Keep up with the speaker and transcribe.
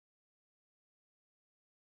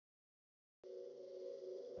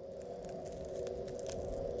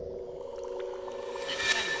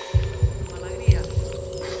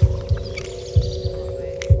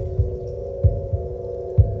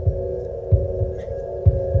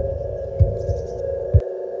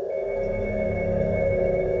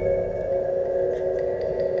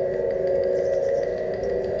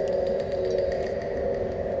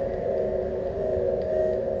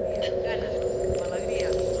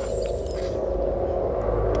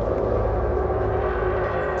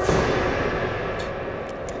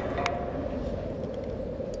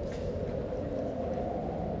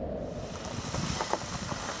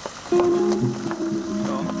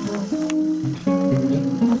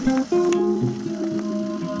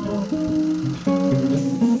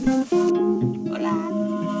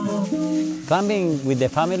Climbing with the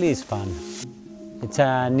family is fun. It's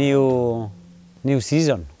a new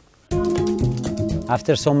season.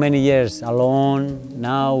 After so many years alone,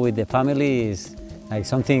 now with the family is like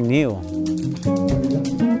something new.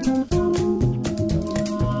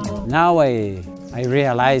 Now I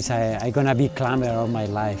realize I'm gonna be climber all my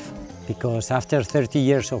life, because after 30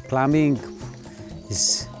 years of climbing,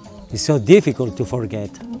 it's so difficult to forget.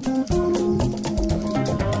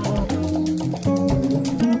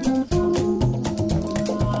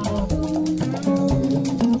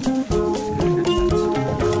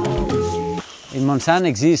 In Montsant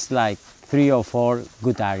exists like 3 or 4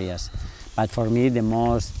 good areas, but for me the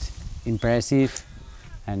most impressive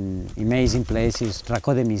and amazing place is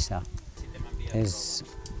Racó de Missa. It's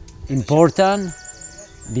important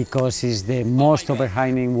because it's the most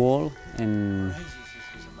overhanging wall in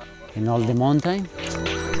all the mountain.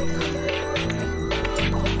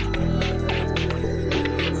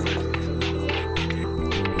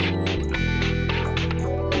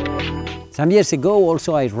 Some years ago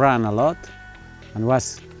also I ran a lot and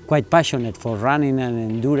was quite passionate for running and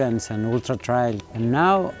endurance and ultra trail. And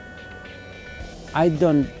now I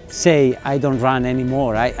don't say I don't run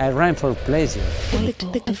anymore. I run for pleasure.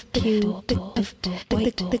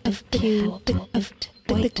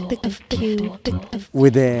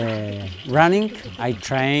 With the running, I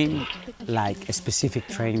train like a specific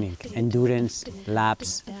training, endurance,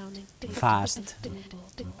 laps, fast,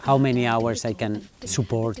 how many hours I can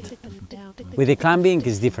support. With the climbing,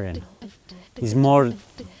 it's different. It's more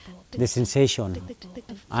the sensation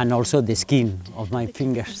and also the skin of my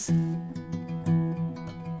fingers.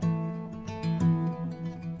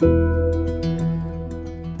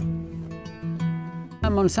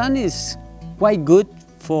 Montsant is quite good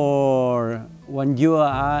for when you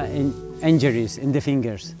are in injuries in the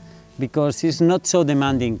fingers, because it's not so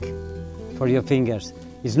demanding for your fingers.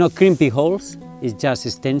 It's not crimpy holes, it's just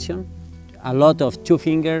extension. A lot of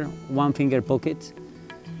 2-finger, 1-finger pockets.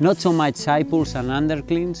 Not so much side pulls and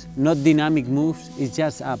undercleans, not dynamic moves, it's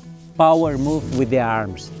just a power move with the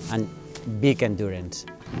arms and big endurance.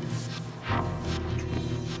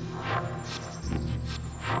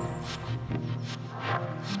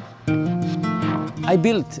 I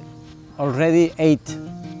built already 8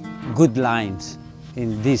 good lines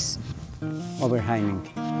in this overhanging.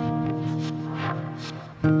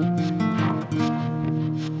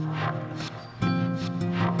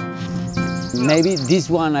 Maybe this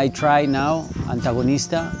one I try now,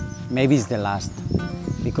 Antagonista, maybe it's the last,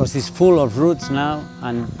 because it's full of roots now,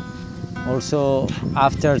 and also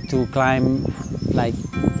after to climb like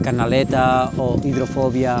canaleta or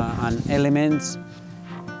hydrophobia and elements,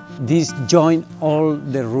 this join all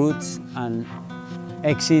the roots and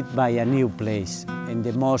exit by a new place in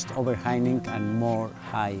the most overhanging and more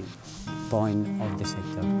high point of the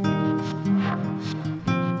sector.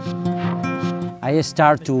 I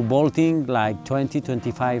start to bolting like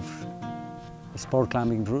 20-25 sport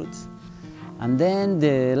climbing routes, and then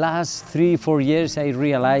the last 3-4 years I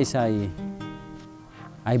realized I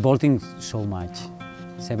bolting so much,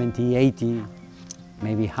 70, 80,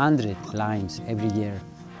 maybe 100 lines every year.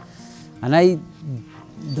 And I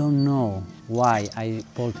don't know why I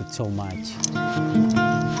bolted so much.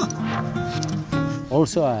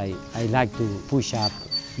 Also, I like to push up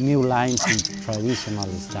new lines in traditional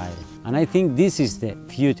style. And I think this is the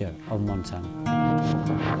future of Montsant.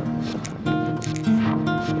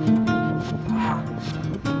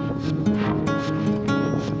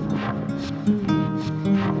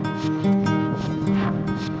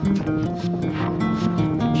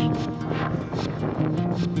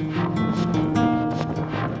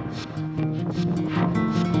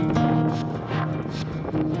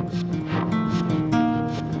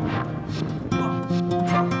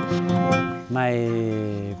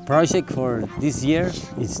 My project for this year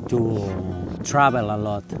is to travel a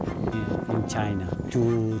lot in China,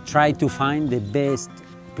 to try to find the best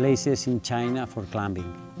places in China for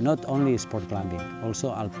climbing. Not only sport climbing,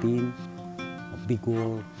 also alpine, big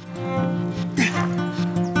wall.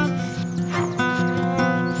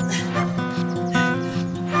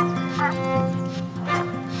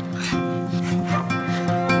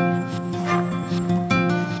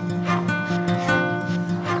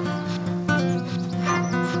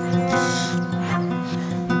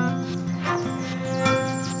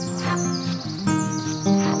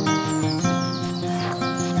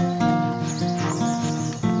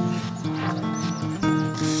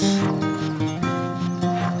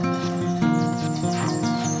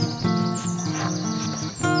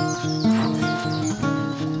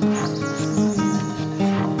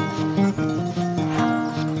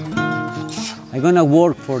 I'm going to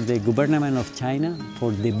work for the government of China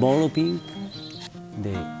for developing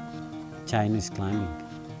the Chinese climbing.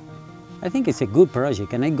 I think it's a good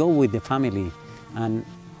project, and I go with the family, and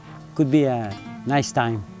could be a nice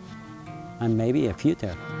time and maybe a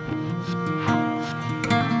future.